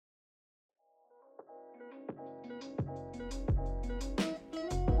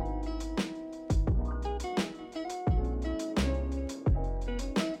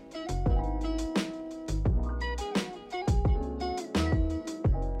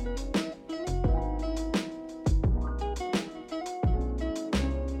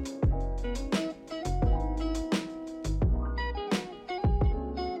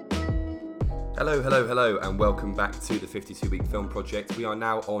Hello, and welcome back to the 52-Week Film Project. We are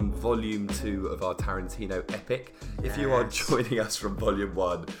now on Volume 2 of our Tarantino epic. If you are joining us from Volume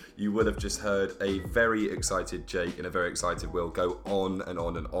 1, you will have just heard a very excited Jake and a very excited Will go on and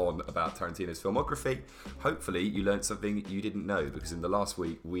on and on about Tarantino's filmography. Hopefully, you learned something you didn't know, because in the last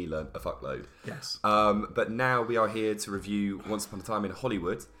week, we learned a fuckload. Yes. But now we are here to review Once Upon a Time in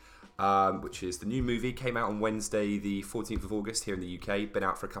Hollywood, which is the new movie. Came out on Wednesday, the 14th of August here in the UK. Been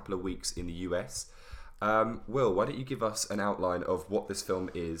out for a couple of weeks in the US. Will, why don't you give us an outline of what this film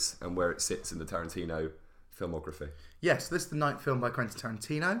is and where it sits in the Tarantino filmography? Yes, this is the ninth film by Quentin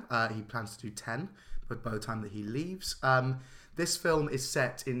Tarantino. He plans to do 10 but by the time that he leaves. This film is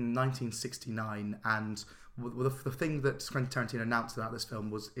set in 1969, and the thing that Quentin Tarantino announced about this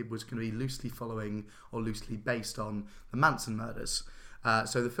film was it was going to be loosely following or loosely based on the Manson murders.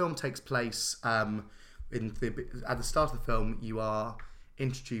 So the film takes place at the start of the film. You are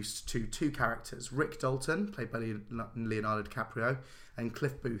introduced to two characters: Rick Dalton, played by Leonardo DiCaprio, and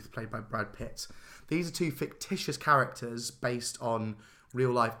Cliff Booth, played by Brad Pitt. These are two fictitious characters based on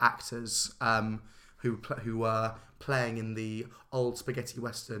real life actors who were playing in the old spaghetti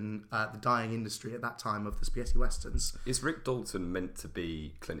western, the dying industry at that time of the spaghetti westerns. Is Rick Dalton meant to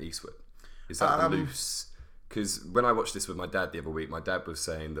be Clint Eastwood? Is that loose? Because when I watched this with my dad the other week, my dad was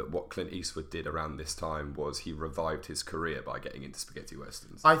saying that what Clint Eastwood did around this time was he revived his career by getting into spaghetti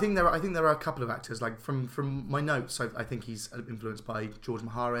westerns. I think there are a couple of actors, like from my notes. I think he's influenced by George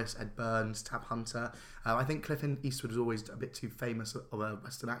Maharis, Ed Burns, Tab Hunter. I think Clint Eastwood was always a bit too famous of a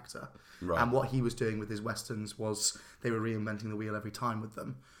western actor, right. And what he was doing with his westerns was they were reinventing the wheel every time with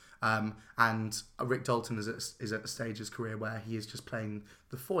them. And Rick Dalton is at a stage of his career where he is just playing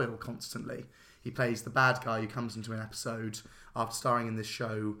the foil constantly. He plays the bad guy who comes into an episode after starring in this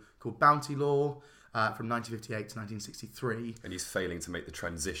show called Bounty Law from 1958 to 1963. And he's failing to make the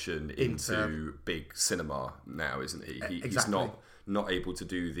transition into big cinema now, isn't he? Exactly. He's not able to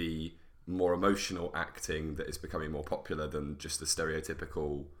do the more emotional acting that is becoming more popular than just the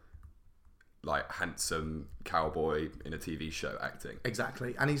stereotypical, like, handsome cowboy in a TV show acting.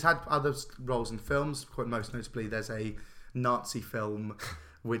 Exactly. And he's had other roles in films. Quite most notably, there's a Nazi film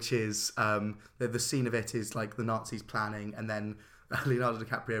which is the scene of it is like the Nazis planning, and then Leonardo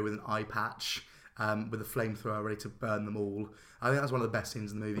DiCaprio with an eye patch with a flamethrower ready to burn them all. I think that's one of the best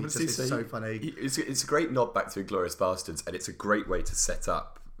scenes in the movie. It's so funny. It's a great nod back to Inglourious Basterds, and it's a great way to set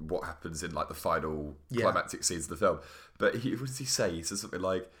up what happens in like the final climactic scenes of the film. But what does he say? He says something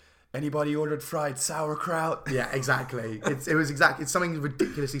like, "Anybody ordered fried sauerkraut?" Yeah, exactly. It's something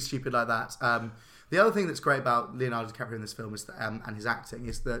ridiculously stupid like that. The other thing that's great about Leonardo DiCaprio in this film is that, and his acting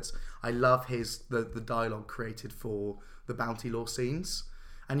is that I love the dialogue created for the Bounty Law scenes,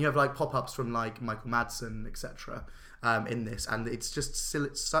 and you have like pop-ups from like Michael Madsen, etc. In this, and it's just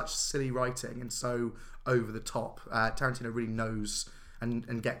it's such silly writing and so over the top. Tarantino really knows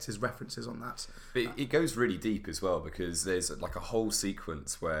and gets his references on that. But it goes really deep as well, because there's like a whole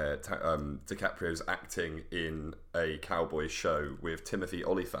sequence where DiCaprio's acting in a cowboy show with Timothy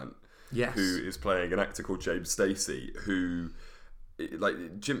Olyphant. Yes. Who is playing an actor called James Stacey, who,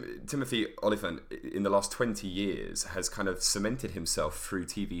 like Timothy Olyphant, in the last 20 years has kind of cemented himself through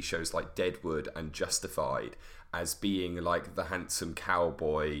TV shows like Deadwood and Justified as being like the handsome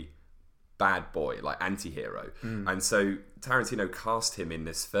cowboy, bad boy, like anti-hero. And so Tarantino cast him in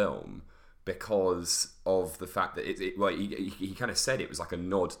this film because of the fact that he kind of said it was like a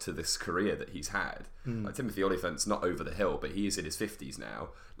nod to this career that he's had. Like, Timothy Olyphant's not over the hill, but he is in his 50s now,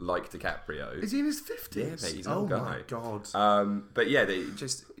 like DiCaprio. Is he in his 50s? Yeah, mate, he's an old guy. Oh my god. But yeah, they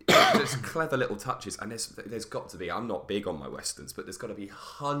just clever little touches, and there's got to be, I'm not big on my westerns, but there's got to be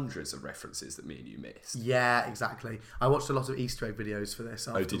hundreds of references that me and you missed. Yeah, exactly. I watched a lot of Easter egg videos for this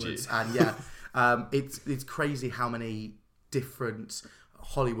afterwards. Oh, did you? And yeah, it's crazy how many different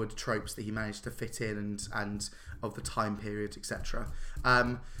Hollywood tropes that he managed to fit in and of the time period, etc.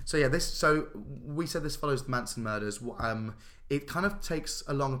 So we said this follows the Manson murders. It kind of takes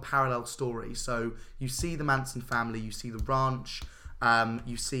along a parallel story. So you see the Manson family, you see the ranch,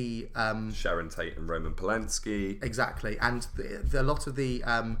 you see Sharon Tate and Roman Polanski. Exactly, and a lot of the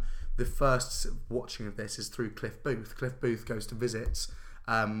first watching of this is through Cliff Booth. Cliff Booth goes to visit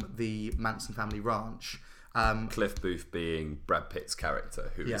the Manson family ranch. Cliff Booth being Brad Pitt's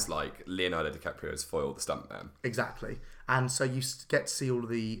character, who is like Leonardo DiCaprio's foil, the stuntman. Exactly. And so you get to see all of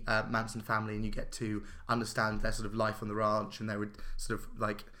the Manson family, and you get to understand their sort of life on the ranch and their sort of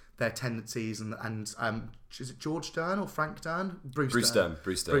like their tendencies. And is it George Dern or Frank Dern? Bruce Dern.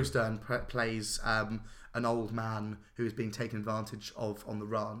 Bruce Dern plays an old man who is being taken advantage of on the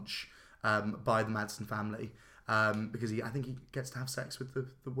ranch by the Manson family. because I think he gets to have sex with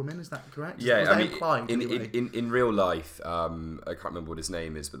the woman. Is that correct? Yeah, Was I that mean, implied, anyway? in real life, I can't remember what his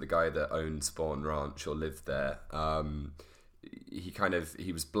name is, but the guy that owned Spawn Ranch or lived there,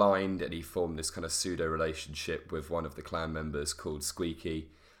 he was blind and he formed this kind of pseudo relationship with one of the clan members called Squeaky,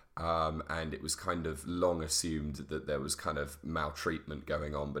 and it was kind of long assumed that there was kind of maltreatment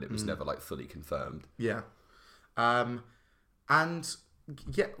going on, but it was never like fully confirmed. Yeah, and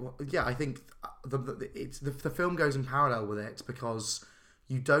yeah, I think the film goes in parallel with it because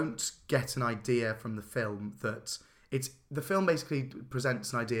you don't get an idea from the film that the film basically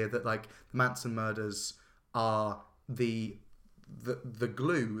presents an idea that like the Manson murders are the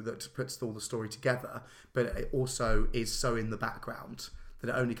glue that puts all the story together, but it also is so in the background that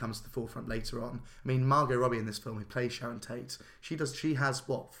it only comes to the forefront later on. I mean, Margot Robbie in this film, who plays Sharon Tate, she has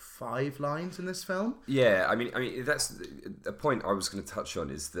what, 5 lines in this film? Yeah, I mean that's a point I was going to touch on,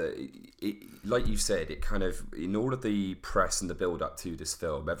 is that like you said, it kind of, in all of the press and the build up to this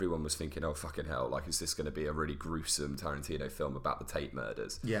film, everyone was thinking, oh fucking hell, like is this going to be a really gruesome Tarantino film about the Tate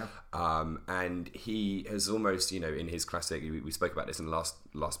murders? Yeah. And he has almost, in his classic, we spoke about this in the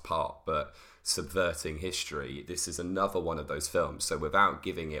last part, but subverting history, this is another one of those films. So without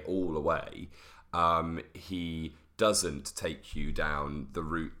giving it all away, he doesn't take you down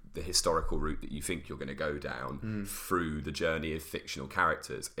the historical route that you think you're going to go down through the journey of fictional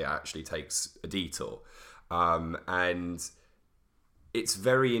characters. It actually takes a detour, and it's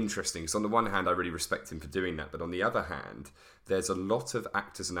very interesting. So on the one hand, I really respect him for doing that, but on the other hand, there's a lot of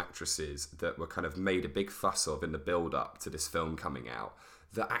actors and actresses that were kind of made a big fuss of in the build up to this film coming out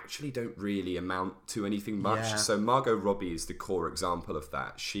that actually don't really amount to anything much. Yeah. So Margot Robbie is the core example of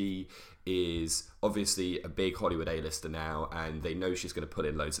that. She is obviously a big Hollywood A-lister now, and they know she's going to put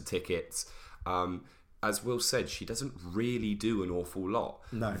in loads of tickets. As Will said, she doesn't really do an awful lot.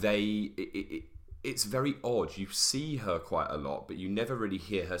 No. It's very odd. You see her quite a lot, but you never really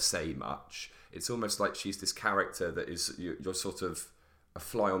hear her say much. It's almost like she's this character that is you're sort of a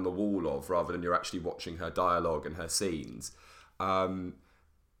fly on the wall of, rather than you're actually watching her dialogue and her scenes.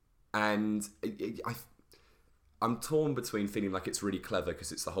 And I'm torn between feeling like it's really clever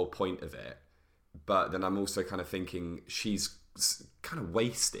because it's the whole point of it, but then I'm also kind of thinking she's kind of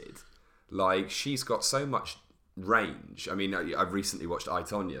wasted. Like, she's got so much range. I mean, I've recently watched I,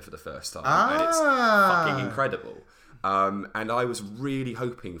 Tonya for the first time, and it's fucking incredible. And I was really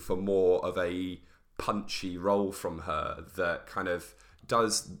hoping for more of a punchy role from her that kind of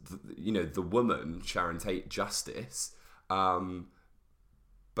does, the woman, Sharon Tate, justice,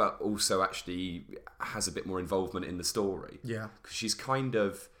 but also actually has a bit more involvement in the story. Yeah. Because she's kind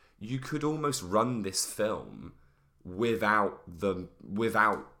of... You could almost run this film without the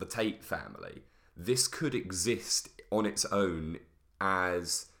Tate family. This could exist on its own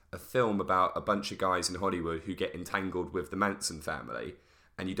as a film about a bunch of guys in Hollywood who get entangled with the Manson family,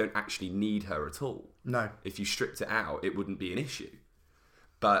 and you don't actually need her at all. No. If you stripped it out, it wouldn't be an issue.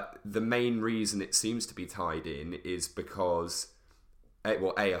 But the main reason it seems to be tied in is because... A,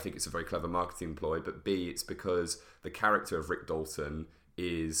 I think it's a very clever marketing ploy, but B, it's because the character of Rick Dalton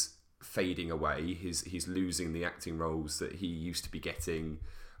is fading away. He's losing the acting roles that he used to be getting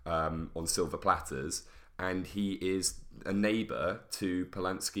on silver platters, and he is a neighbour to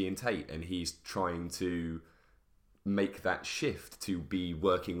Polanski and Tate, and he's trying to make that shift to be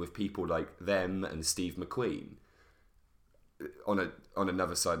working with people like them and Steve McQueen. On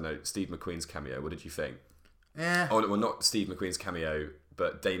another side note, Steve McQueen's cameo, what did you think? Yeah. Oh, well, not Steve McQueen's cameo,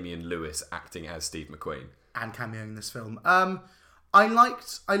 but Damian Lewis acting as Steve McQueen. And cameoing in this film. I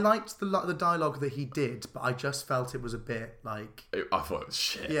liked the dialogue that he did, but I just felt it was a bit like... I thought it was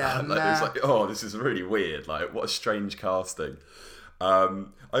shit. Yeah, It was like, oh, this is really weird. Like, what a strange casting.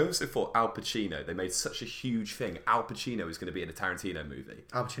 I also thought Al Pacino, they made such a huge thing. Al Pacino is going to be in a Tarantino movie.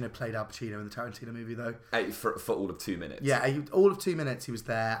 Al Pacino played Al Pacino in the Tarantino movie, though. For all of 2 minutes. Yeah, all of 2 minutes he was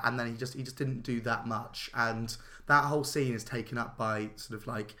there, and then he just didn't do that much. And that whole scene is taken up by sort of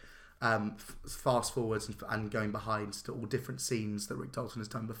like fast forwards and going behind to all different scenes that Rick Dalton has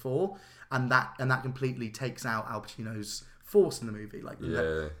done before, and that completely takes out Al Pacino's force in the movie.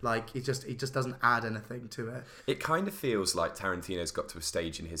 It just doesn't add anything to it. It kind of feels like Tarantino's got to a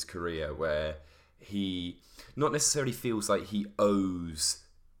stage in his career where he not necessarily feels like he owes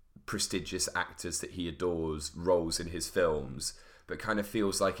prestigious actors that he adores roles in his films, but kind of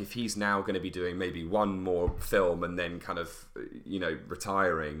feels like if he's now going to be doing maybe one more film and then kind of,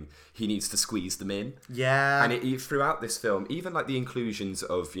 retiring, he needs to squeeze them in. Yeah. And throughout this film, even like the inclusions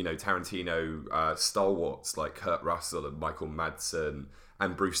of, Tarantino stalwarts like Kurt Russell and Michael Madsen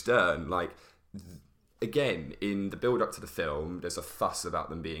and Bruce Dern, like, again, in the build-up to the film, there's a fuss about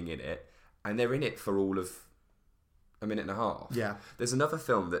them being in it, and they're in it for all of a minute and a half. Yeah. There's another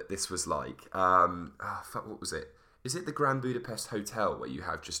film that this was like. Fuck, what was it? Is it the Grand Budapest Hotel where you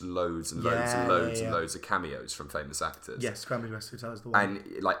have just loads and loads and loads and loads of cameos from famous actors? Yes, Grand Budapest Hotel is the one.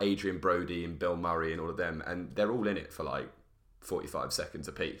 And like Adrian Brody and Bill Murray and all of them, and they're all in it for like 45 seconds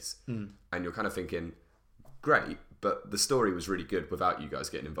a piece. And you're kind of thinking, great, but the story was really good without you guys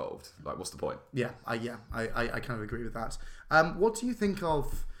getting involved. Like, what's the point? I kind of agree with that. What do you think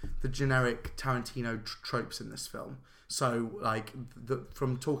of the generic Tarantino tropes in this film? So, like,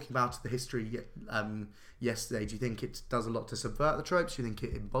 from talking about the history yesterday, do you think it does a lot to subvert the tropes? Do you think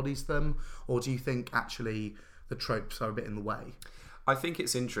it embodies them? Or do you think actually the tropes are a bit in the way? I think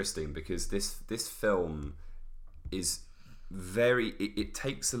it's interesting because this film is very... It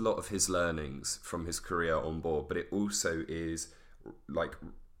takes a lot of his learnings from his career on board, but it also is, like,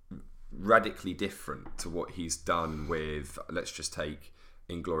 radically different to what he's done with... Let's just take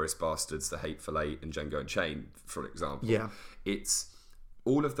Inglourious Bastards, The Hateful Eight, and Django Unchained, for example. Yeah. It's...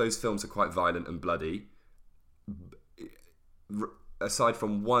 All of those films are quite violent and bloody. Aside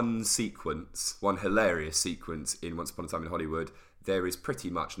from one sequence, one hilarious sequence in Once Upon a Time in Hollywood, there is pretty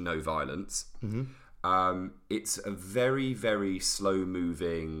much no violence. It's a very, very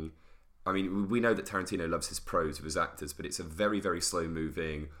slow-moving... I mean, we know that Tarantino loves his prose of his actors, but it's a very, very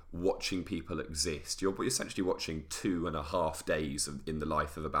slow-moving, watching people exist. You're essentially watching 2.5 days in the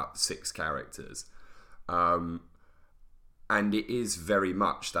life of about 6 characters. And it is very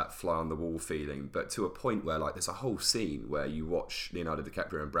much that fly-on-the-wall feeling, but to a point where, like, there's a whole scene where you watch Leonardo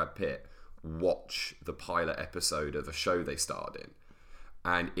DiCaprio and Brad Pitt watch the pilot episode of a show they starred in.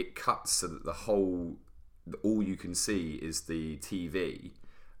 And it cuts so that all you can see is the TV,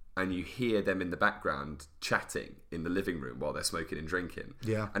 and you hear them in the background chatting in the living room while they're smoking and drinking.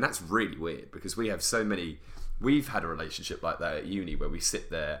 Yeah. And that's really weird because we've had a relationship like that at uni where we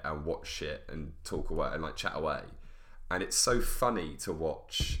sit there and watch shit and talk away and like chat away. And it's so funny to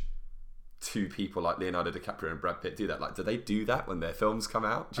watch two people like Leonardo DiCaprio and Brad Pitt do that. Like, do they do that when their films come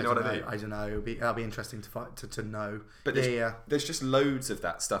out? Do you know what I mean? I don't know. That'll be interesting to know. But there's just loads of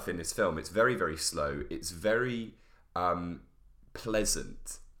that stuff in this film. It's very, very slow. It's very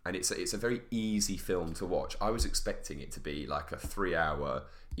pleasant. And it's a very easy film to watch. I was expecting it to be like a 3-hour,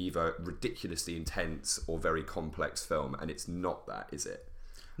 either ridiculously intense or very complex film. And it's not that, is it?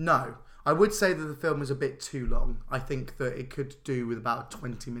 No. I would say that the film is a bit too long. I think that it could do with about a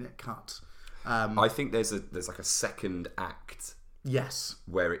 20-minute cut. I think there's like a second act. Yes.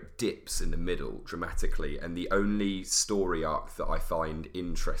 Where it dips in the middle dramatically. And the only story arc that I find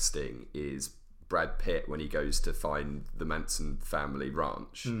interesting is Brad Pitt when he goes to find the Manson family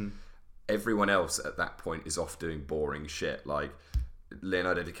ranch. Everyone else at that point is off doing boring shit. Like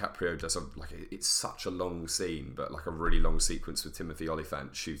Leonardo DiCaprio does it's such a long scene, but like a really long sequence with Timothy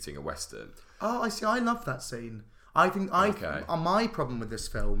Olyphant shooting a western. Oh, I see. I love that scene. I think my problem with this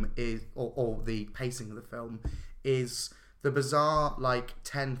film is, or the pacing of the film, is the bizarre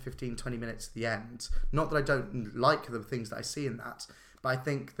 10, 15, 20 minutes at the end. Not that I don't like the things that I see in that, but I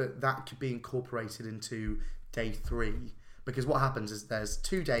think that could be incorporated into day 3, because what happens is there's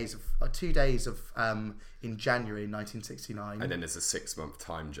 2 days of in January 1969, and then there's a 6-month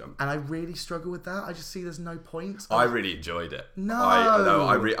time jump. And I really struggle with that. I just see there's no point. I really enjoyed it.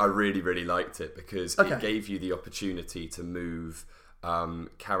 I really, really liked it because it gave you the opportunity to move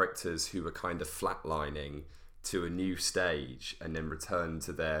characters who were kind of flatlining to a new stage and then return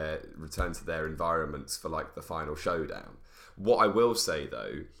to their environments for like the final showdown. What I will say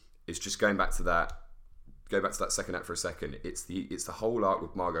though is just go back to that second act for a second. It's the whole arc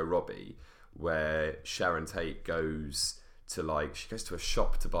with Margot Robbie where Sharon Tate goes to a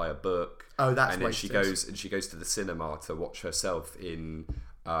shop to buy a book. Oh, that's and then wasted. she goes to the cinema to watch herself in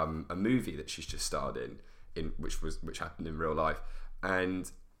a movie that she's just starred in which happened in real life. And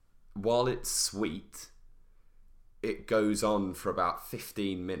while it's sweet, it goes on for about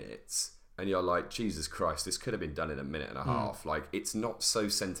 15 minutes. And you're like, Jesus Christ, this could have been done in a minute and a half. Like, it's not so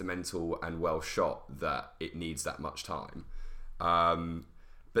sentimental and well shot that it needs that much time.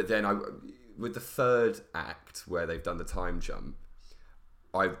 But then with the third act, where they've done the time jump,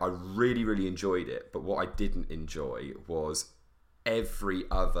 I really, really enjoyed it. But what I didn't enjoy was every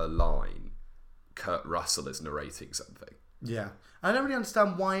other line, Kurt Russell is narrating something. Yeah. I don't really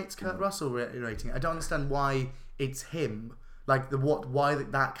understand why it's Kurt Russell narrating it. I don't understand why it's him. Why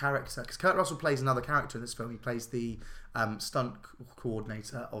that character? Because Kurt Russell plays another character in this film. He plays the stunt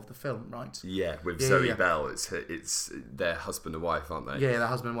coordinator of the film, right? Yeah, with Zoe Bell. It's their husband and wife, aren't they? Yeah, their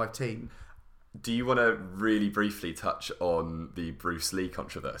husband and wife team. Do you want to really briefly touch on the Bruce Lee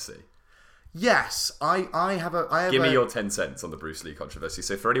controversy? Yes, I have. Give me your 10 cents on the Bruce Lee controversy.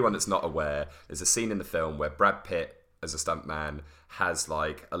 So for anyone that's not aware, there's a scene in the film where Brad Pitt as a stuntman, has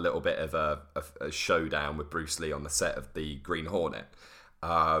like a little bit of a showdown with Bruce Lee on the set of the Green Hornet.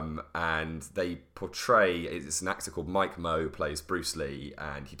 And they portray, it's an actor called Mike Moh plays Bruce Lee,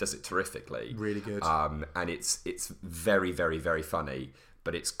 and he does it terrifically. Really good. And it's very, very, very funny,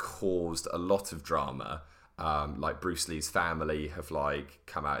 but it's caused a lot of drama. Like Bruce Lee's family have like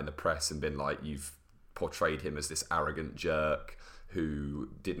come out in the press and been like, you've portrayed him as this arrogant jerk who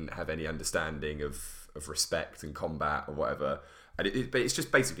didn't have any understanding of respect and combat or whatever. And but it's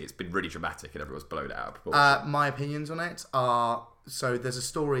just basically, it's been really dramatic and everyone's blown it out of proportion. My opinions on it are, so there's a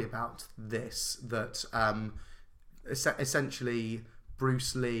story about this that essentially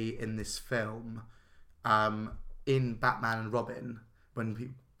Bruce Lee in this film, in Batman and Robin,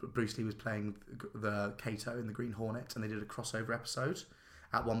 when Bruce Lee was playing the Kato in the Green Hornet, and they did a crossover episode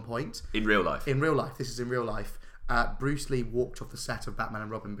at one point. In real life. This is in real life. Bruce Lee walked off the set of Batman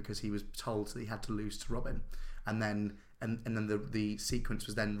and Robin because he was told that he had to lose to Robin, and then the sequence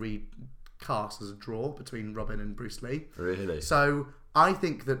was then recast as a draw between Robin and Bruce Lee. Really? So I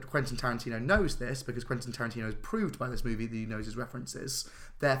think that Quentin Tarantino knows this, because Quentin Tarantino has proved by this movie that he knows his references.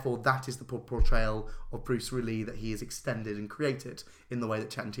 Therefore, that is the portrayal of Bruce Lee that he has extended and created in the way that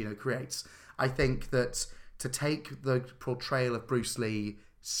Tarantino creates. I think that to take the portrayal of Bruce Lee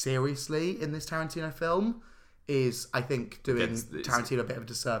seriously in this Tarantino film is, I think, doing Tarantino a bit of a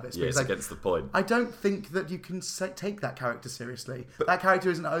disservice. Yeah, it's against the point. I don't think that you can take that character seriously. That character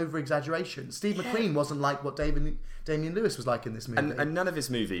is an over-exaggeration. Steve McQueen wasn't like what Damian Lewis was like in this movie. And none of his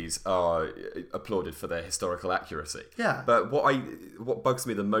movies are applauded for their historical accuracy. Yeah. But what bugs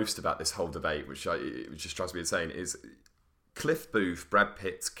me the most about this whole debate, which just drives me insane, is Cliff Booth, Brad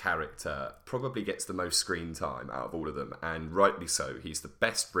Pitt's character, probably gets the most screen time out of all of them, and rightly so. He's the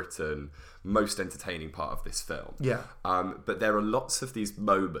best written, most entertaining part of this film. Yeah. But there are lots of these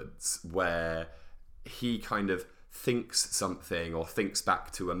moments where he kind of thinks something or thinks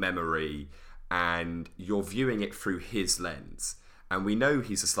back to a memory, and you're viewing it through his lens. And we know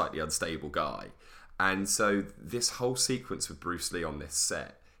he's a slightly unstable guy. And so this whole sequence with Bruce Lee on this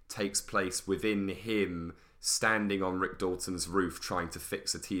set takes place within him standing on Rick Dalton's roof trying to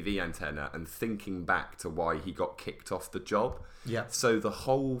fix a TV antenna and thinking back to why he got kicked off the job. Yeah. So the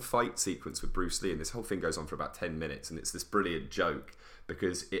whole fight sequence with Bruce Lee, and this whole thing goes on for about 10 minutes, and it's this brilliant joke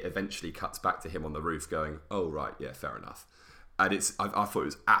because it eventually cuts back to him on the roof going, oh, right, yeah, fair enough. And I thought it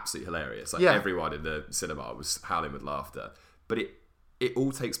was absolutely hilarious. Like, everyone in the cinema was howling with laughter. But it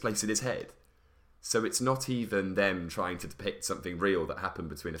all takes place in his head. So it's not even them trying to depict something real that happened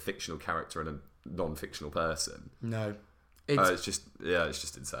between a fictional character and a non-fictional person. No. It's just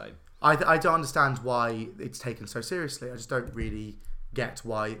insane. I don't understand why it's taken so seriously. I just don't really get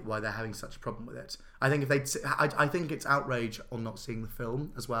why they're having such a problem with it. I think I think it's outrage on not seeing the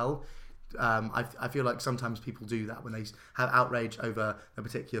film as well. I feel like sometimes people do that when they have outrage over a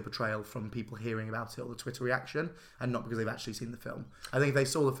particular portrayal from people hearing about it or the Twitter reaction, and not because they've actually seen the film. I think if they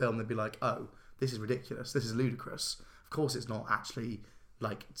saw the film, they'd be like, oh, this is ridiculous. This is ludicrous. Of course it's not actually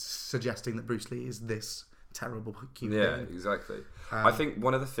like suggesting that Bruce Lee is this terrible human being. Yeah, exactly. I think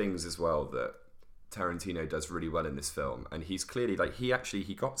one of the things as well that Tarantino does really well in this film, and he's clearly like he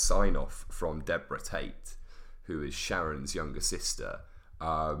got sign off from Deborah Tate, who is Sharon's younger sister,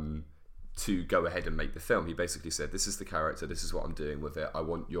 to go ahead and make the film. He basically said, this is the character, this is what I'm doing with it, I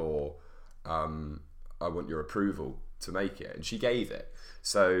want your approval to make it, and she gave it.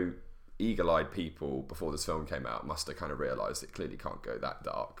 So eagle-eyed people before this film came out must have kind of realised it clearly can't go that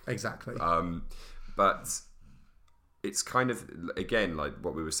dark. Exactly. But it's kind of, again, like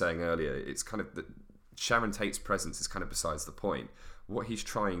what we were saying earlier, it's kind of Sharon Tate's presence is kind of besides the point. What he's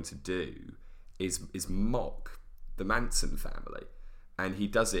trying to do is mock the Manson family, and he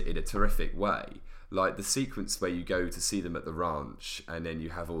does it in a terrific way. Like the sequence where you go to see them at the ranch, and then you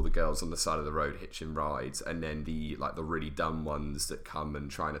have all the girls on the side of the road hitching rides, and then the really dumb ones that come and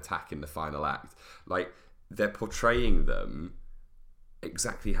try and attack in the final act. Like they're portraying them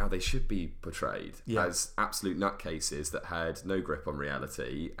exactly how they should be portrayed, as absolute nutcases that had no grip on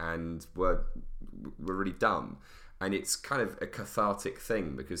reality and were really dumb. And it's kind of a cathartic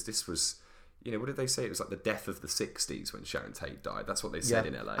thing because this was, what did they say? It was like the death of the 60s when Sharon Tate died. That's what they said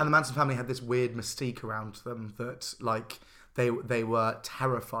in LA. And the Manson family had this weird mystique around them that like they were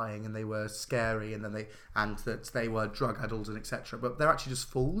terrifying and they were scary, and that they were drug addled and etc. But they're actually just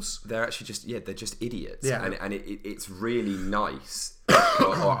fools. They're actually just they're just idiots. Yeah. And it's really nice.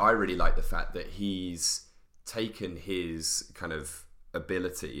 or I really like the fact that he's taken his kind of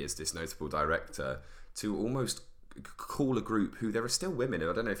ability as this notable director to almost call a group who there are still women.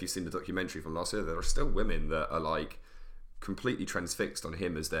 I don't know if you've seen the documentary from last year. There are still women that are like completely transfixed on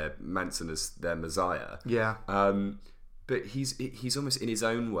him as their Manson as their messiah. Yeah. But he's almost in his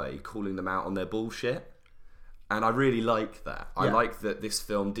own way calling them out on their bullshit. And I really like that. I like that this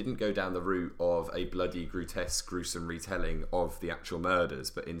film didn't go down the route of a bloody, grotesque, gruesome retelling of the actual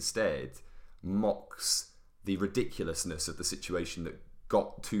murders, but instead mocks the ridiculousness of the situation that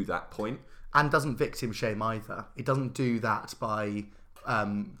got to that point. And doesn't victim shame either. It doesn't do that by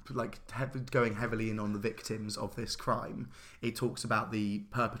going heavily in on the victims of this crime. It talks about the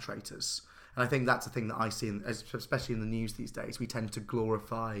perpetrators. And I think that's a thing that I see, especially in the news these days. We tend to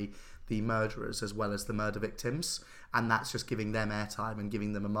glorify the murderers as well as the murder victims, and that's just giving them airtime and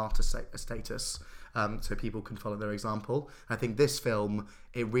giving them a martyr status, so people can follow their example. I think this film,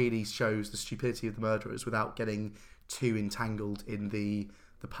 it really shows the stupidity of the murderers without getting too entangled in the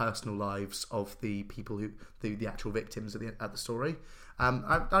personal lives of the people who the actual victims at the story.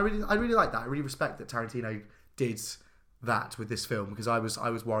 I really like that. I really respect that Tarantino did that with this film, because I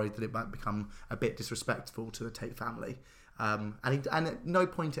was worried that it might become a bit disrespectful to the Tate family. And at no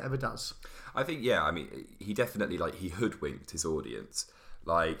point it ever does. I think, he definitely, he hoodwinked his audience.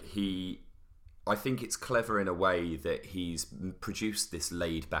 I think it's clever in a way that he's produced this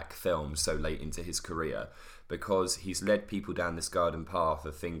laid-back film so late into his career, because he's led people down this garden path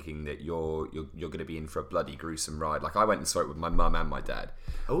of thinking that you're going to be in for a bloody gruesome ride. I went and saw it with my mum and my dad.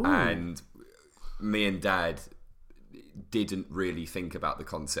 Ooh. And me and Dad didn't really think about the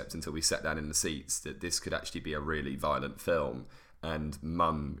concept until we sat down in the seats that this could actually be a really violent film, and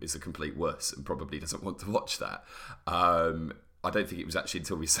Mum is a complete wuss and probably doesn't want to watch that. I don't think it was actually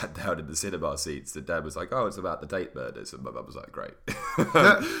until we sat down in the cinema seats that Dad was like, oh, it's about the Tate murders, and my mum was like, great.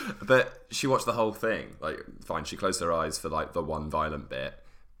 But she watched the whole thing. Fine, she closed her eyes for the one violent bit,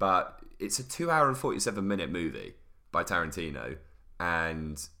 but it's a 2 hour and 47-minute movie by Tarantino,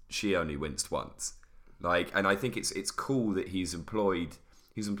 and she only winced once. And I think it's cool that he's employed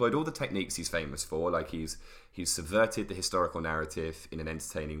all the techniques he's famous for. He's subverted the historical narrative in an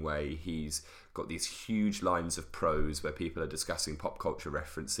entertaining way. He's got these huge lines of prose where people are discussing pop culture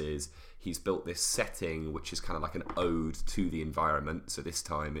references. He's built this setting which is kind of like an ode to the environment. So this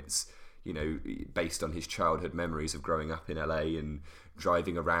time it's, based on his childhood memories of growing up in LA and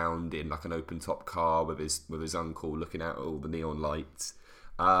driving around in an open top car with his uncle, looking out at all the neon lights.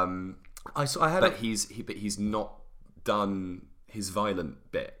 But he's not done his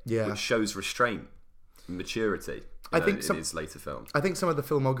violent bit, which shows restraint and maturity. In his later films. I think some of the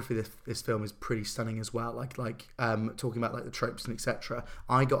filmography of this film is pretty stunning as well. Talking about the tropes and etc.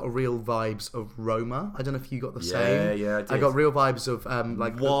 I got a real vibes of Roma. I don't know if you got the same. Yeah, I did. I got real vibes of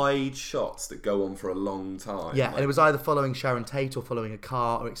wide shots that go on for a long time. Yeah, and it was either following Sharon Tate or following a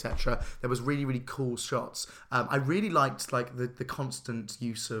car or etc. There was really, really cool shots. I really liked the constant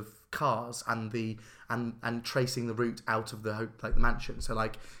use of cars and and tracing the route out of the mansion. So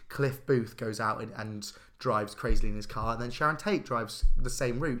Cliff Booth goes out and drives crazily in his car, and then Sharon Tate drives the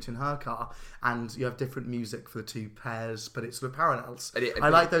same route in her car, and you have different music for the two pairs, but it sort of parallels. I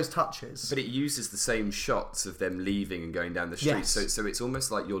like those touches. But it uses the same shots of them leaving and going down the street. Yes. So it's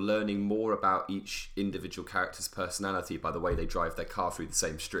almost like you're learning more about each individual character's personality by the way they drive their car through the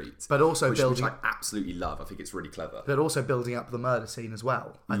same street. But also which I absolutely love. I think it's really clever. But also building up the murder scene as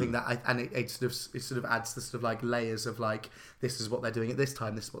well. I think that, it sort of adds the sort of layers of this is what they're doing at this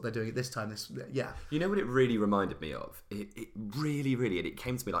time, this is what they're doing at this time. You know what it really reminded me of? It really, really, and it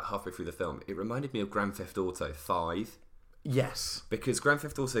came to me halfway through the film. It reminded me of Grand Theft Auto 5. Yes. Because Grand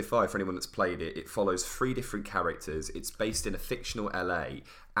Theft Auto 5, for anyone that's played it, it follows 3 different characters. It's based in a fictional LA,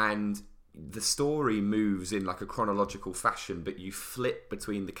 and the story moves in a chronological fashion, but you flip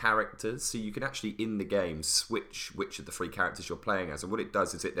between the characters, so you can actually in the game switch which of the 3 characters you're playing as. And what it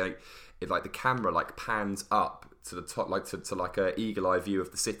does is it the camera pans up to the top, to a eagle eye view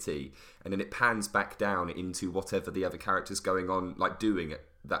of the city, and then it pans back down into whatever the other character's going on doing at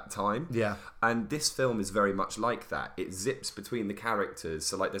that time. Yeah. And this film is very much like that. It zips between the characters.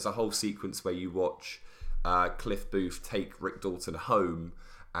 So there's a whole sequence where you watch Cliff Booth take Rick Dalton home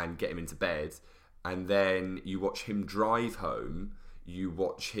and get him into bed, and then you watch him drive home. You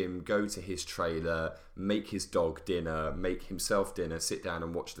watch him go to his trailer, make his dog dinner, make himself dinner, sit down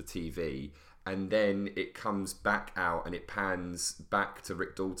and watch the TV, and then it comes back out and it pans back to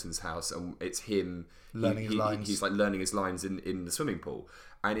Rick Dalton's house, and it's him learning his lines. He's learning his lines in the swimming pool,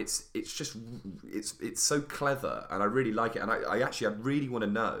 and it's so clever, and I really like it. And I really want to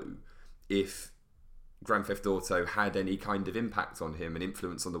know if Grand Theft Auto had any kind of impact on him and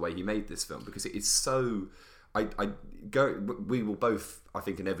influence on the way he made this film, because it is so. We will both, I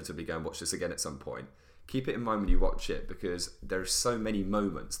think, inevitably go and watch this again at some point. keep it in mind when you watch it, because there are so many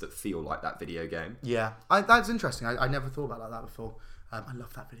moments that feel like that video game. Yeah, that's interesting. I never thought about it like that before. I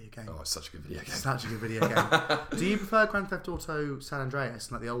love that video game. Oh, it's such a good video game. Such a good video game. Do you prefer Grand Theft Auto San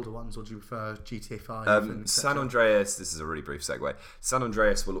Andreas, like the older ones, or do you prefer GTA 5? San Andreas, this is a really brief segue. San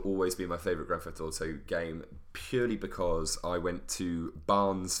Andreas will always be my favourite Grand Theft Auto game, purely because I went to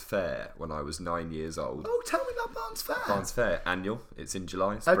Barnes Fair when I was 9 years old. Oh, tell me about Barnes Fair. Barnes Fair, annual. It's in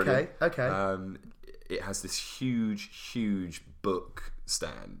July. It's Okay, brilliant. okay. It has this huge book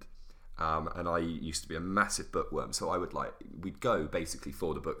stand. And I used to be a massive bookworm, so we'd go basically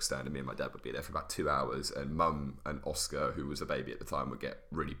for the book stand, and me and my dad would be there for about 2 hours, and Mum and Oscar, who was a baby at the time, would get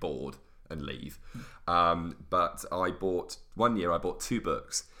really bored and leave. But one year I bought 2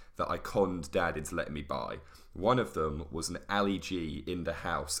 books that I conned Dad into letting me buy. One of them was an Ali G In the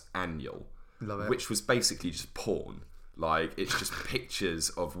House annual, Love it. which was basically just porn. Like, it's just pictures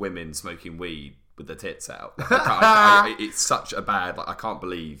of women smoking weed with their tits out. It's such a bad, I can't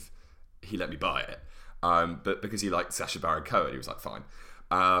believe he let me buy it, but because he liked Sacha Baron Cohen, he was like, fine.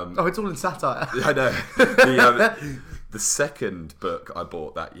 It's all in satire. I know. The second book I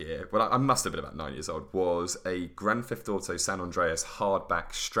bought that year, well, I must have been about 9 years old, was a Grand Theft Auto San Andreas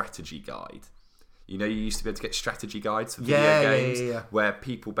hardback strategy guide. You know, you used to be able to get strategy guides for video games, where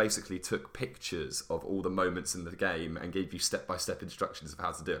people basically took pictures of all the moments in the game and gave you step-by-step instructions of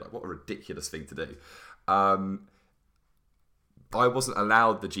how to do it. Like, what a ridiculous thing to do. I wasn't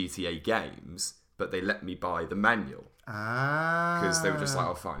allowed the GTA games, but they let me buy the manual. Because they were just like,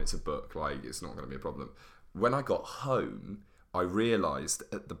 oh, fine, it's a book. Like, it's not going to be a problem. When I got home, I realised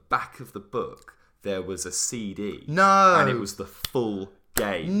at the back of the book, there was a CD. No! And it was the full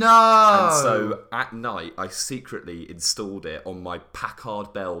game. No! And so at night, I secretly installed it on my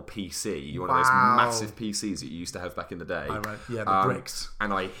Packard Bell PC. One of those massive PCs that you used to have back in the day. Yeah, the bricks.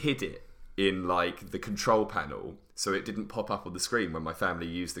 And I hid it in, like, the control panel, so it didn't pop up on the screen when my family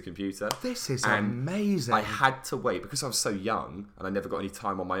used the computer. This is amazing. I had to wait, because I was so young and I never got any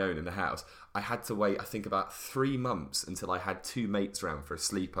time on my own in the house, I had to wait, I think, about 3 months until I had 2 mates around for a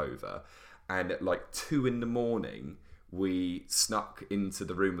sleepover. And at like 2 a.m, we snuck into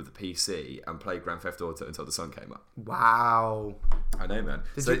the room with the PC and played Grand Theft Auto until the sun came up. Wow. I know, man.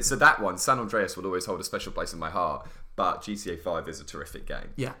 So that one, San Andreas, will always hold a special place in my heart, but GTA 5 is a terrific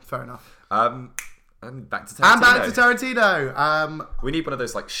game. Yeah, fair enough. And back to Tarantino. We need one of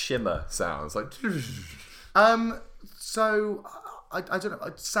those, like, shimmer sounds, like. So I don't know.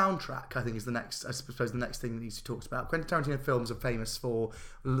 Soundtrack, I think, is the next. I suppose the next thing that needs to be talked about. Quentin Tarantino films are famous for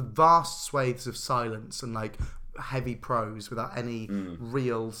vast swathes of silence and, like, heavy prose without any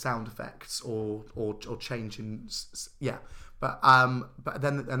real sound effects or change in. Yeah. But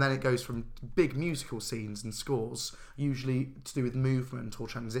then it goes from big musical scenes and scores, usually to do with movement or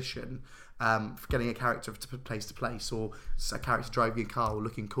transition, for getting a character to place, or a character driving a car or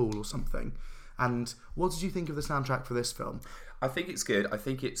looking cool or something. And what did you think of the soundtrack for this film? I think it's good. I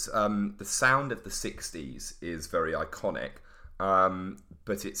think it's the sound of the 60s is very iconic,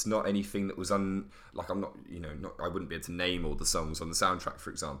 but it's not anything that was I wouldn't be able to name all the songs on the soundtrack, for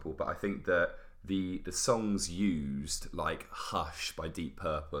example. But I think that the songs used, like Hush by Deep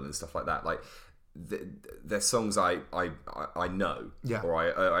Purple and stuff like that, like they're songs I know, yeah, or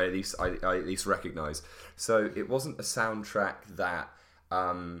I at least recognise. So it wasn't a soundtrack that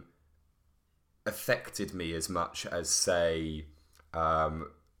affected me as much as, say, the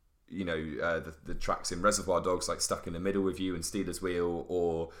tracks in Reservoir Dogs, like Stuck in the Middle with You and Stealers Wheel,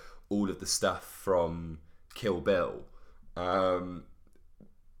 or all of the stuff from Kill Bill.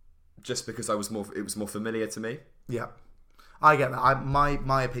 Just because it was more familiar to me. Yeah, I get that.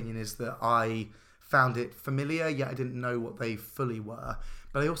 My opinion is that I found it familiar, yet I didn't know what they fully were.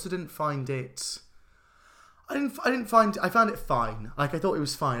 But I also didn't find it. I found it fine. Like, I thought it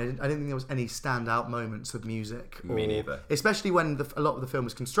was fine. I didn't think there was any standout moments of music. Me neither. Especially when a lot of the film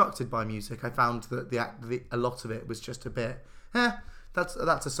was constructed by music. I found that a lot of it was just a bit. That's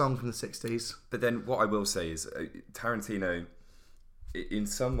a song from the 60s. But then what I will say is, Tarantino, in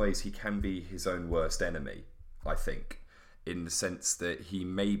some ways, he can be his own worst enemy, I think, in the sense that he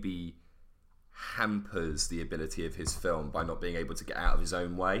maybe hampers the ability of his film by not being able to get out of his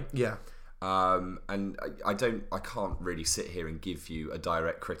own way. Yeah. And I can't really sit here and give you a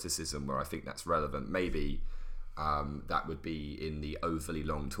direct criticism where I think that's relevant. Maybe that would be in the overly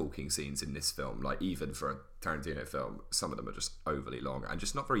long talking scenes in this film. Like, even for a Tarantino film, some of them are just overly long and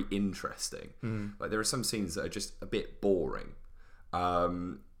just not very interesting. Like, there are some scenes that are just a bit boring.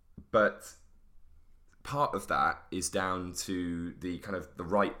 But part of that is down to the kind of the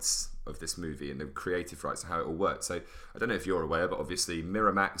rights of this movie and the creative rights and how it all works. So I don't know if you're aware, but obviously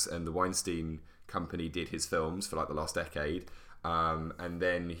Miramax and the Weinstein company did his films for like the last decade, and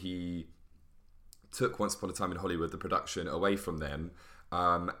then he took Once Upon a Time in Hollywood, the production, away from them,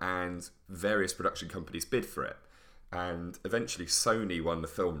 and various production companies bid for it. And eventually Sony won the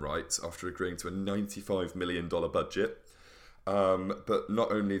film rights after agreeing to a $95 million budget. But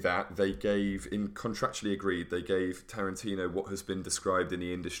not only that, contractually agreed, they gave Tarantino what has been described in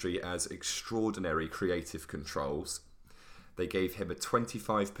the industry as extraordinary creative controls. They gave him a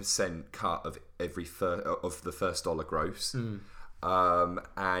 25% cut of of the first dollar gross.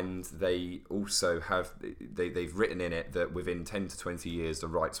 And they also have they've written in it that within 10 to 20 years the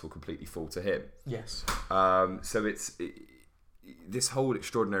rights will completely fall to him. Yes. So this whole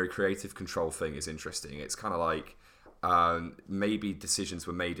extraordinary creative control thing is interesting. It's kind of like maybe decisions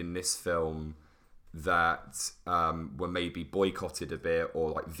were made in this film that were maybe boycotted a bit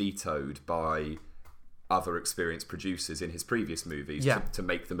or like vetoed by other experienced producers in his previous movies to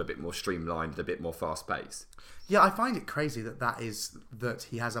make them a bit more streamlined, a bit more fast-paced. Yeah, I find it crazy that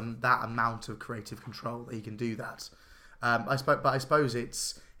he has that amount of creative control that he can do that. I suppose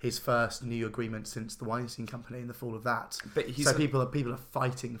it's his first new agreement since the Weinstein Company and the fall of that. So people are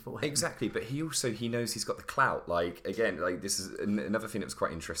fighting for him. Exactly, but he knows he's got the clout. Like again, like this is another thing that was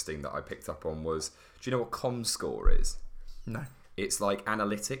quite interesting that I picked up on was, do you know what ComScore is? No. It's like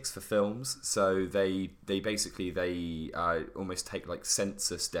analytics for films. So they basically almost take like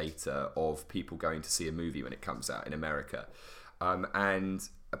census data of people going to see a movie when it comes out in America, and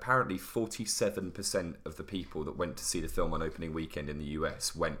apparently 47% of the people that went to see the film on opening weekend in the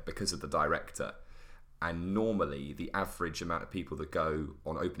US went because of the director. And normally the average amount of people that go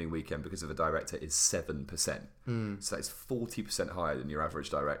on opening weekend because of a director is 7%. So it's 40% higher than your average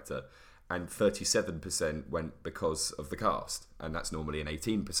director. And 37% went because of the cast, and that's normally an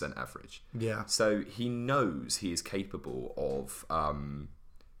 18% average. Yeah. So he knows he is capable of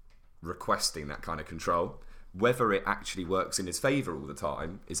requesting that kind of control. Whether it actually works in his favour all the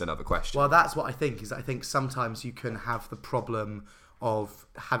time is another question. Well, that's what I think. I think sometimes you can have the problem of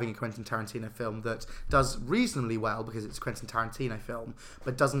having a Quentin Tarantino film that does reasonably well because it's a Quentin Tarantino film,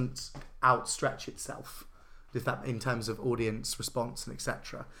 but doesn't outstretch itself. If that, in terms of audience response and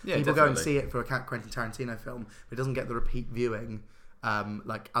etc. Yeah, people definitely go and see it for a Quentin Tarantino film, but it doesn't get the repeat viewing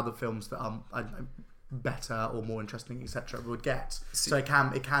like other films that are better or more interesting, etc. would get. So it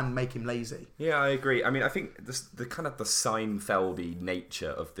can make him lazy. Yeah, I agree. I mean, I think the kind of the Seinfeldy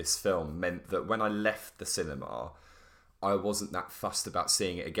nature of this film meant that when I left the cinema, I wasn't that fussed about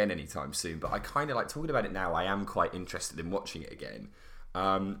seeing it again anytime soon. But I kind of like talking about it now. I am quite interested in watching it again,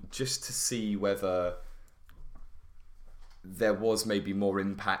 just to see whether there was maybe more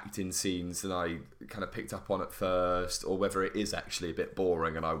impact in scenes than I kind of picked up on at first, or whether it is actually a bit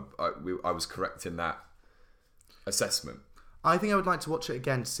boring and I was correct in that assessment. I think I would like to watch it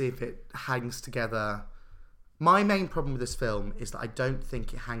again to see if it hangs together. My main problem with this film is that I don't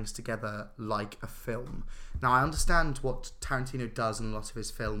think it hangs together like a film. Now, I understand what Tarantino does in a lot of his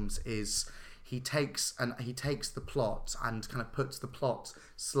films is he takes the plot and kind of puts the plot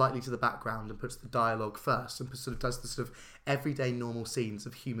slightly to the background and puts the dialogue first and sort of does the sort of everyday normal scenes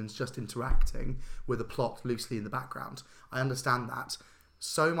of humans just interacting with a plot loosely in the background. I understand that.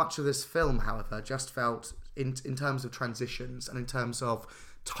 So much of this film, however, just felt, in terms of transitions and in terms of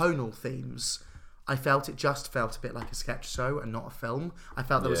tonal themes, I felt it just felt a bit like a sketch show and not a film. I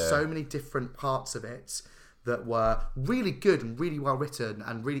felt there were so many different parts of it that were really good and really well written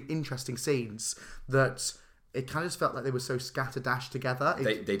and really interesting scenes that it kind of just felt like they were so scatterdash together.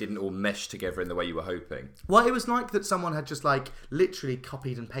 They didn't all mesh together in the way you were hoping. Well, it was like that someone had just like literally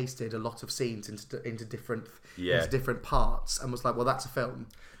copied and pasted a lot of scenes into different parts and was like, well, that's a film.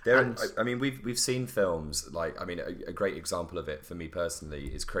 I mean, we've seen films like, I mean, a great example of it for me personally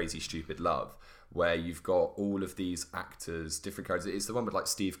is Crazy Stupid Love, where you've got all of these actors, different characters. It's the one with like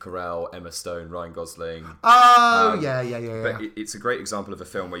Steve Carell, Emma Stone, Ryan Gosling. Oh, yeah. But it's a great example of a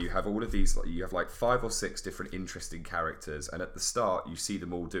film where you have all of these, you have like 5 or 6 different interesting characters, and at the start you see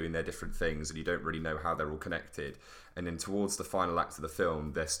them all doing their different things and you don't really know how they're all connected. And then towards the final act of the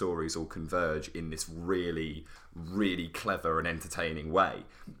film, their stories all converge in this really, really clever and entertaining way.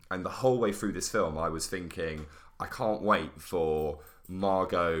 And the whole way through this film, I was thinking, I can't wait for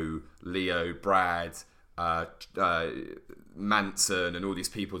Margot, Leo, Brad, Manson, and all these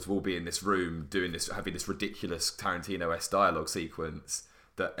people to all be in this room doing this, having this ridiculous Tarantino-esque dialogue sequence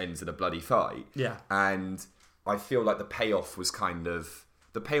that ends in a bloody fight. Yeah. And I feel like the payoff was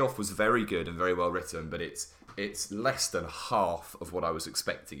very good and very well written, but it's less than half of what I was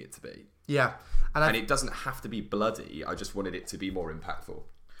expecting it to be. Yeah. And it doesn't have to be bloody. I just wanted it to be more impactful.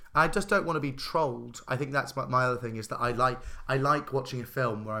 I just don't want to be trolled. I think that's my other thing is that I like watching a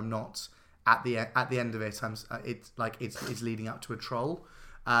film where I'm not at the end of it, it's leading up to a troll.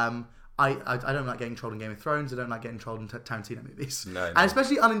 I don't like getting trolled in Game of Thrones. I don't like getting trolled in Tarantino movies. No. And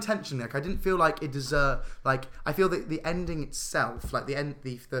especially unintentionally. Like, I didn't feel like it deserved... Like, I feel that the ending itself, like the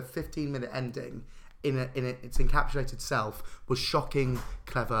 15-minute ending, its encapsulated self, was shocking,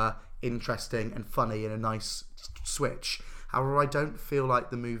 clever, interesting, and funny in a nice switch. However, I don't feel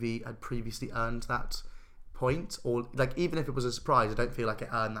like the movie had previously earned that point. Or, like, even if it was a surprise, I don't feel like it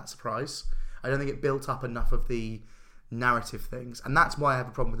earned that surprise. I don't think it built up enough of the narrative things, and that's why I have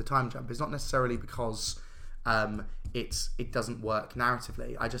a problem with the time jump. It's not necessarily because it doesn't work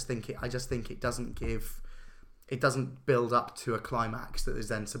narratively. I just think it doesn't build up to a climax that is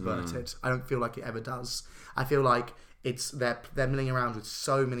then subverted. I don't feel like it ever does. I feel like they're milling around with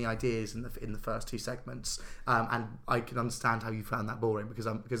so many ideas in the first two segments, and I can understand how you found that boring because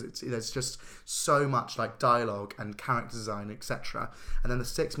there's just so much like dialogue and character design, etc. And then the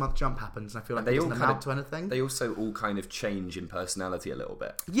 6-month jump happens, and I feel like it doesn't amount to anything. They also all kind of change in personality a little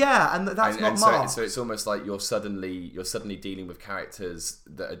bit. Yeah, and that's not marked. So it's almost like you're suddenly dealing with characters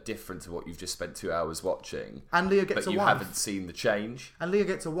that are different to what you've just spent 2 hours watching. And Leo gets a wife. But you haven't seen the change. And Leo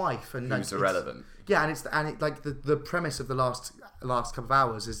gets a wife, and who's irrelevant. Yeah, and like the premise of the last couple of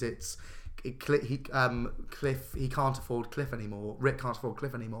hours is Cliff, he can't afford Cliff anymore. Rick can't afford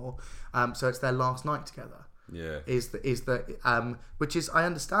Cliff anymore. So it's their last night together. Yeah, which is, I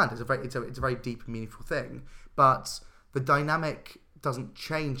understand, it's a very deep and meaningful thing, but the dynamic doesn't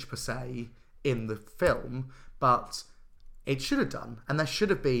change per se in the film, but it should have done, and there should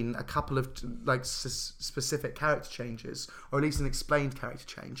have been a couple of like specific character changes, or at least an explained character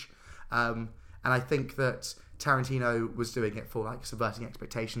change. And I think that Tarantino was doing it for like subverting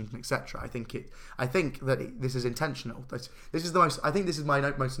expectations and etc. I think that this is intentional. This is my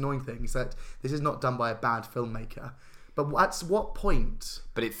most annoying thing, is that this is not done by a bad filmmaker. But at what point?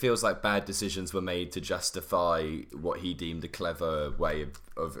 But it feels like bad decisions were made to justify what he deemed a clever way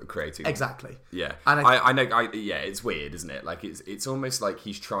of creating. Exactly. Yeah, and I know. Yeah, it's weird, isn't it? Like it's almost like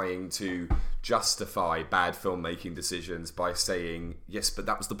he's trying to justify bad filmmaking decisions by saying yes, but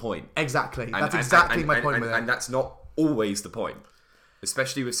that was the point. Exactly. That's exactly my point with it. And that's not always the point,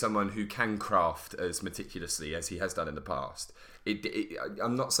 especially with someone who can craft as meticulously as he has done in the past.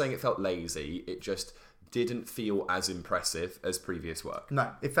 I'm not saying it felt lazy. It just didn't feel as impressive as previous work.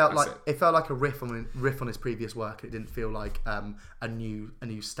 No, it felt like a riff on his previous work. It didn't feel like a new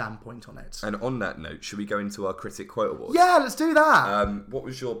standpoint on it. And on that note, should we go into our critic quote awards? Yeah, let's do that. What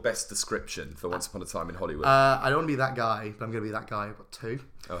was your best description for Once Upon a Time in Hollywood? I don't want to be that guy, but I'm going to be that guy. I've got 2.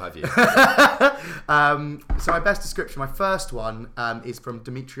 Oh, have you? So my best description, my first one, is from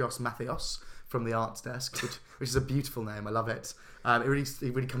Dimitrios Mathios from the Arts Desk, which is a beautiful name. I love it. It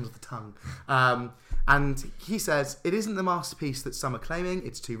really comes off the tongue. And he says, "It isn't the masterpiece that some are claiming.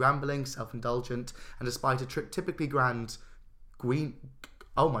 It's too rambling, self-indulgent, and despite a typically grand...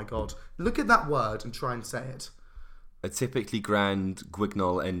 Oh my god. Look at that word and try and say it. A typically grand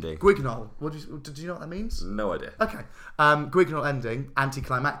Guignol ending. Guignol. Did you know what that means? No idea. Okay. Guignol ending,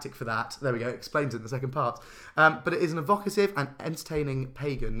 anticlimactic for that. There we go. Explains it in the second part. But it is an evocative and entertaining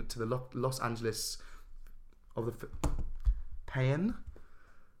paean to the Los Angeles of the... Paean?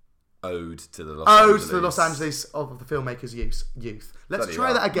 Ode to the Los Angeles of the filmmaker's youth. Let's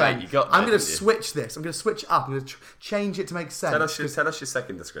try that again. Mate, I'm going to switch this. I'm going to switch up. I'm going to change it to make sense. Tell us your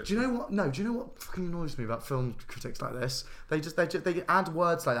second description. Do you know what? No. Do you know what fucking annoys me about film critics like this? They add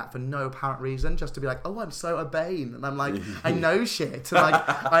words like that for no apparent reason, just to be like, oh, I'm so urbane, and I'm like, I know shit. And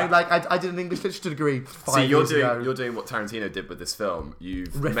I did an English literature degree 5 years ago. You're doing what Tarantino did with this film.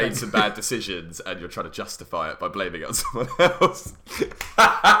 You've made some bad decisions, and you're trying to justify it by blaming it on someone else.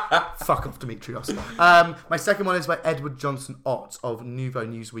 Fuck off, Dimitrios. My second one is by Edward Johnson Ott of Nouveau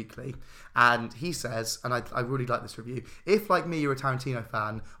News Weekly, and he says, and I really like this review, if like me you're a Tarantino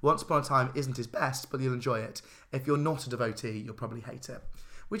fan, Once Upon a Time isn't his best, but you'll enjoy it. If you're not a devotee, you'll probably hate it.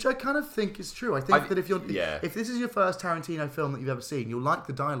 Which I kind of think is true. I think that if this is your first Tarantino film that you've ever seen, you'll like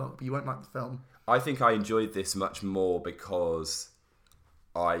the dialogue, but you won't like the film. I think I enjoyed this much more because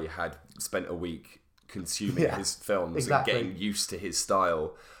I had spent a week consuming his films and getting used to his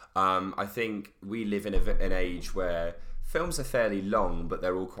style. I think we live in an age where films are fairly long, but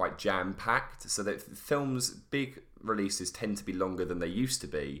they're all quite jam-packed, so that big releases tend to be longer than they used to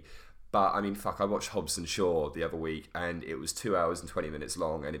be. But, I mean, I watched Hobbs and Shaw the other week, and it was 2 hours and 20 minutes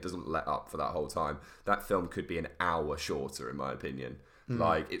long, and it doesn't let up for that whole time. That film could be an hour shorter, in my opinion.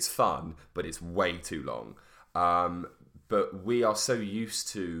 Like, it's fun, but it's way too long. But we are so used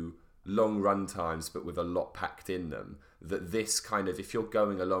to long run times, but with a lot packed in them, that this kind of, if you're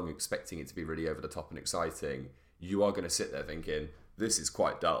going along expecting it to be really over the top and exciting, you are going to sit there thinking, this is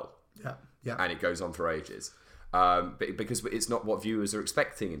quite dull. Yeah. Yeah. and it goes on for ages. But because it's not what viewers are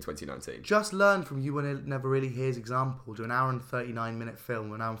expecting in 2019. Just learn from You Will Never Really Hear's example. Do an hour and 39-minute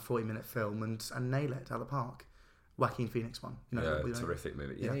film, or an hour and 40-minute film, and nail it out of the park. Joaquin Phoenix one. Terrific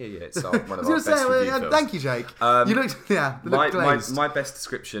movie. Yeah. It's one of our best say, review films. Thank you, Jake. You looked, glazed. My best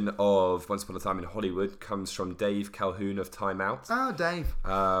description of Once Upon a Time in Hollywood comes from Dave Calhoun of Time Out. Oh, Dave.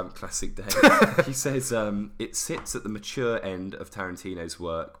 Classic Dave. He says, it sits at the mature end of Tarantino's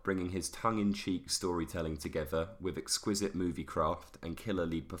work, bringing his tongue-in-cheek storytelling together with exquisite movie craft and killer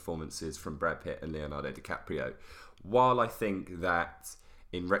lead performances from Brad Pitt and Leonardo DiCaprio. While I think that,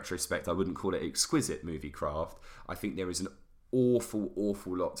 in retrospect, I wouldn't call it exquisite movie craft, I think there is an awful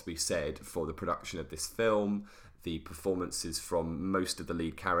lot to be said for the production of this film, the performances from most of the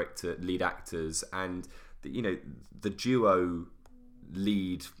lead actors, and the duo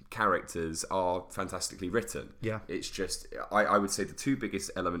lead characters are fantastically written. Yeah. It's just, I would say the two biggest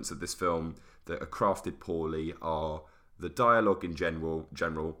elements of this film that are crafted poorly are the dialogue in general,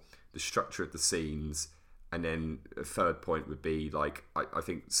 the structure of the scenes, and then a third point would be I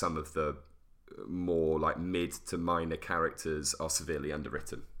think some of the more mid to minor characters are severely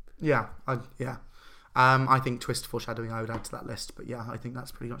underwritten. Yeah. I think twist foreshadowing I would add to that list, but yeah, I think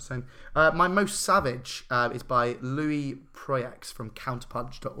that's pretty much the same. My most savage is by Louis Proyex from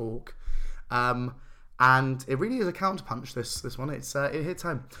counterpunch.org, and it really is a counterpunch. This one, it hits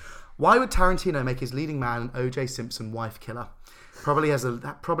home. Why would Tarantino make his leading man an O.J. Simpson wife killer? Probably has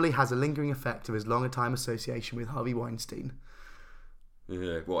a lingering effect of his longer time association with Harvey Weinstein.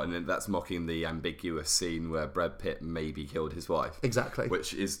 Yeah, and then that's mocking the ambiguous scene where Brad Pitt maybe killed his wife. Exactly.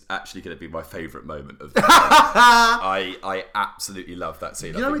 Which is actually going to be my favourite moment of the film. I absolutely love that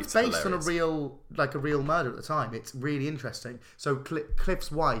scene. It's based on a real murder at the time. It's really interesting. So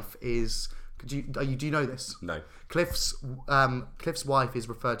Cliff's wife is... Do you know this? No. Cliff's wife is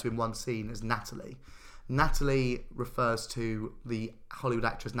referred to in one scene as Natalie. Natalie refers to the Hollywood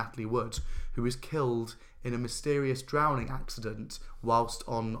actress Natalie Wood, who was killed in a mysterious drowning accident whilst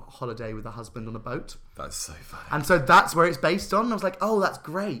on holiday with her husband on a boat. That's so funny. And so that's where it's based on. I was like, oh, that's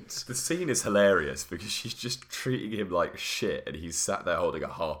great. The scene is hilarious because she's just treating him like shit, and he's sat there holding a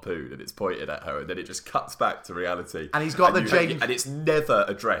harpoon and it's pointed at her, and then it just cuts back to reality. And he's got and it's never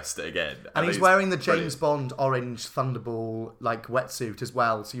addressed again. And he's wearing the James Bond orange Thunderball wetsuit as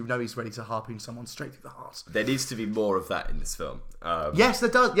well, so you know he's ready to harpoon someone straight through the heart. There needs to be more of that in this film. Yes, there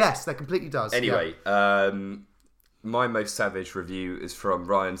does. Yes, there completely does. Anyway, my most savage review is from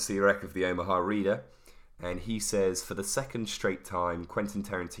Ryan Sirek of the Omaha Reader, and he says, for the second straight time, Quentin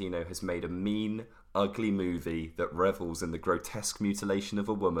Tarantino has made a mean, ugly movie that revels in the grotesque mutilation of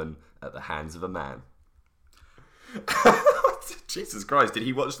a woman at the hands of a man. Jesus Christ, did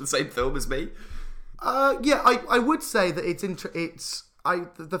he watch the same film as me? Yeah, I would say that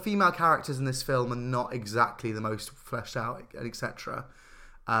the female characters in this film are not exactly the most fleshed out, etc.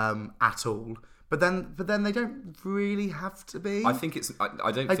 At all. But then they don't really have to be. I think it's. I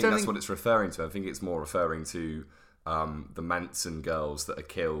don't think that's what it's referring to. I think it's more referring to the Manson girls that are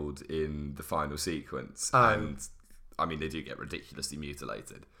killed in the final sequence. And I mean, they do get ridiculously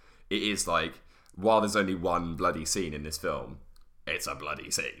mutilated. It is while there's only one bloody scene in this film, it's a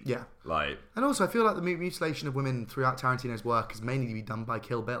bloody scene. Yeah. And also, I feel like the mutilation of women throughout Tarantino's work is mainly to be done by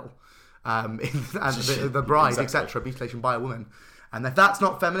Kill Bill, and the Bride, exactly. etc. Mutilation by a woman. And if that's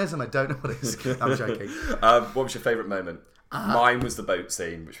not feminism, I don't know what is. I'm joking. What was your favourite moment? Mine was the boat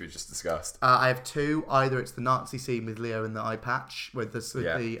scene, which we just discussed. I have two. Either it's the Nazi scene with Leo in the eye patch with the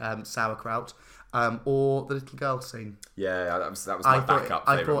sauerkraut, or the little girl scene. Yeah, that was my backup.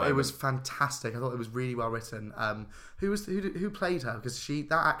 I thought it was fantastic. I thought it was really well written. Who played her? Because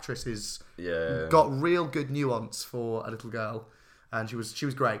that actress got real good nuance for a little girl, and she was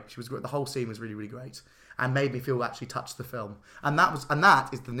great. She was great. The whole scene was really, really great. And made me feel actually touched the film, and that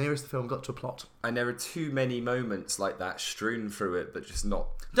is the nearest the film got to a plot. And there are too many moments like that strewn through it, but just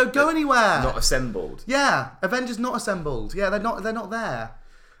don't go anywhere. Not assembled. Yeah, Avengers not assembled. Yeah, they're not there.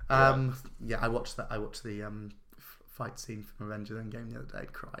 I watched the fight scene from Avengers Endgame the other day. I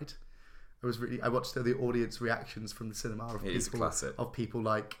cried. I watched the audience reactions from the cinema of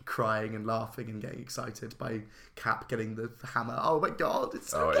people crying and laughing and getting excited by Cap getting the hammer. Oh my god, it's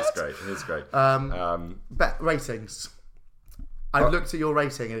so good. It is great. Ratings. I've looked at your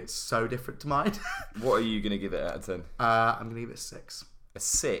rating and it's so different to mine. What are you going to give it out of 10? I'm going to give it a 6. A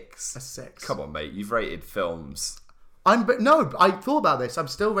 6? A 6. Come on, mate. You've rated films. I thought about this. I'm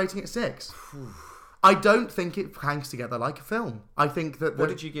still rating it 6. I don't think it hangs together like a film. I think that... What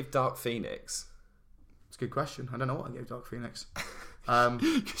did you give Dark Phoenix? It's a good question. I don't know what I gave Dark Phoenix.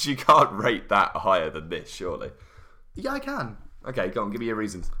 Because you can't rate that higher than this, surely. Yeah, I can. Okay, go on, give me your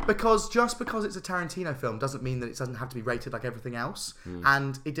reasons. Because just because it's a Tarantino film doesn't mean that it doesn't have to be rated like everything else,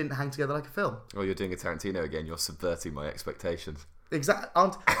 and it didn't hang together like a film. Oh, you're doing a Tarantino again. You're subverting my expectations. Exactly.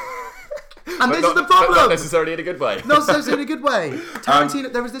 And this is the problem. Not necessarily in a good way. Not necessarily in a good way.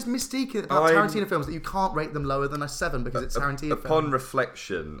 Tarantino. There is this mystique about Tarantino films that you can't rate them lower than a 7 because it's Tarantino. Upon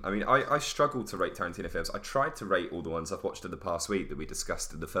reflection, I mean, I struggle to rate Tarantino films. I tried to rate all the ones I've watched in the past week that we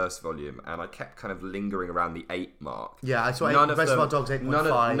discussed in the first volume, and I kept kind of lingering around the 8 mark. Yeah, I saw Reservoir Dogs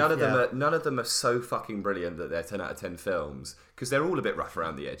 8.5. None of them are so fucking brilliant that they're 10 out of 10 films, because they're all a bit rough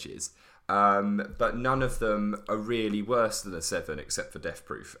around the edges. But none of them are really worse than a 7, except for Death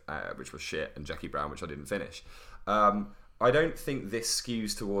Proof, which was shit, and Jackie Brown, which I didn't finish. I don't think this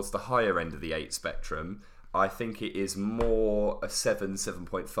skews towards the higher end of the 8 spectrum. I think it is more a 7,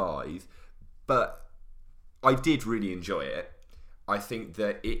 7.5, but I did really enjoy it. I think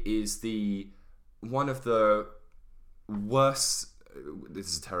that it is one of the worst, this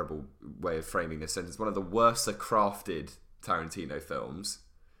is a terrible way of framing this sentence, one of the worst crafted Tarantino films.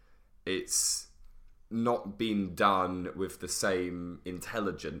 It's not been done with the same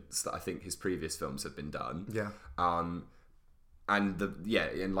intelligence that I think his previous films have been done. Yeah. And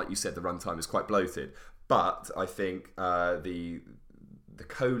like you said, the runtime is quite bloated. But I think the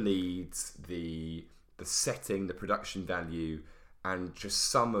co-leads, the setting, the production value, and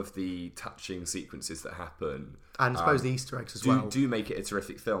just some of the touching sequences that happen, and I suppose the Easter eggs as well, do make it a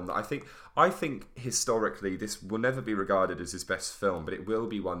terrific film. That I think historically this will never be regarded as his best film, but it will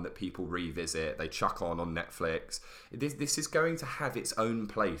be one that people revisit. They chuck on Netflix. This is going to have its own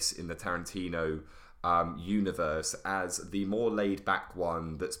place in the Tarantino universe as the more laid back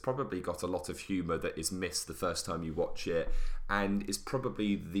one that's probably got a lot of humour that is missed the first time you watch it, and is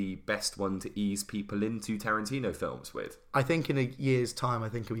probably the best one to ease people into Tarantino films with. I think in a year's time, I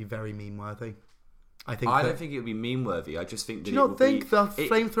think it'll be very meme-worthy. I don't think it would be meme-worthy. I just think that do you not think the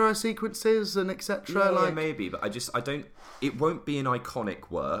flamethrower sequences and etc. Yeah, maybe, but I don't. It won't be an iconic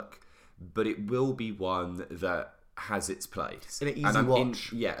work, but it will be one that has its place. In an easy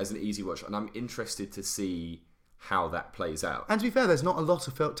watch. As an easy watch. And I'm interested to see how that plays out. And to be fair, there's not a lot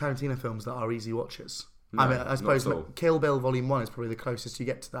of Tarantino films that are easy watches. No, I mean, I suppose not at all. Kill Bill Volume 1 is probably the closest you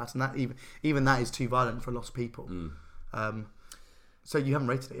get to that, and that even that is too violent for a lot of people. So you haven't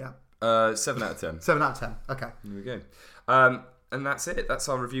rated it yet? 7 out of 10. 7 out of 10, okay. There we go. And that's it. That's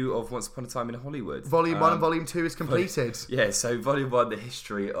our review of Once Upon a Time in Hollywood. Volume 1 and Volume 2 is completed. So Volume 1, the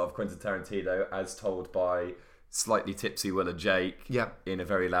history of Quentin Tarantino, as told by slightly tipsy Will and Jake in a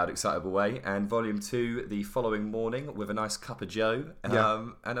very loud, excitable way. And Volume 2, the following morning, with a nice cup of Joe and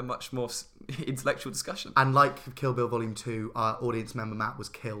a much more intellectual discussion. And like Kill Bill Volume 2, our audience member Matt was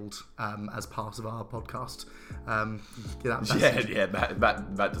killed as part of our podcast. That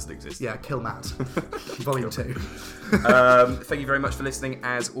doesn't exist. Yeah, kill Matt. Volume 2. Thank you very much for listening.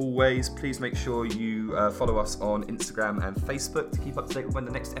 As always, please make sure you follow us on Instagram and Facebook to keep up to date with when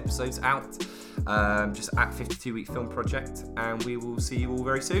the next episode's out. Just at 52 Week Film Project, and we will see you all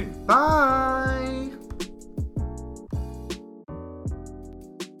very soon. Bye!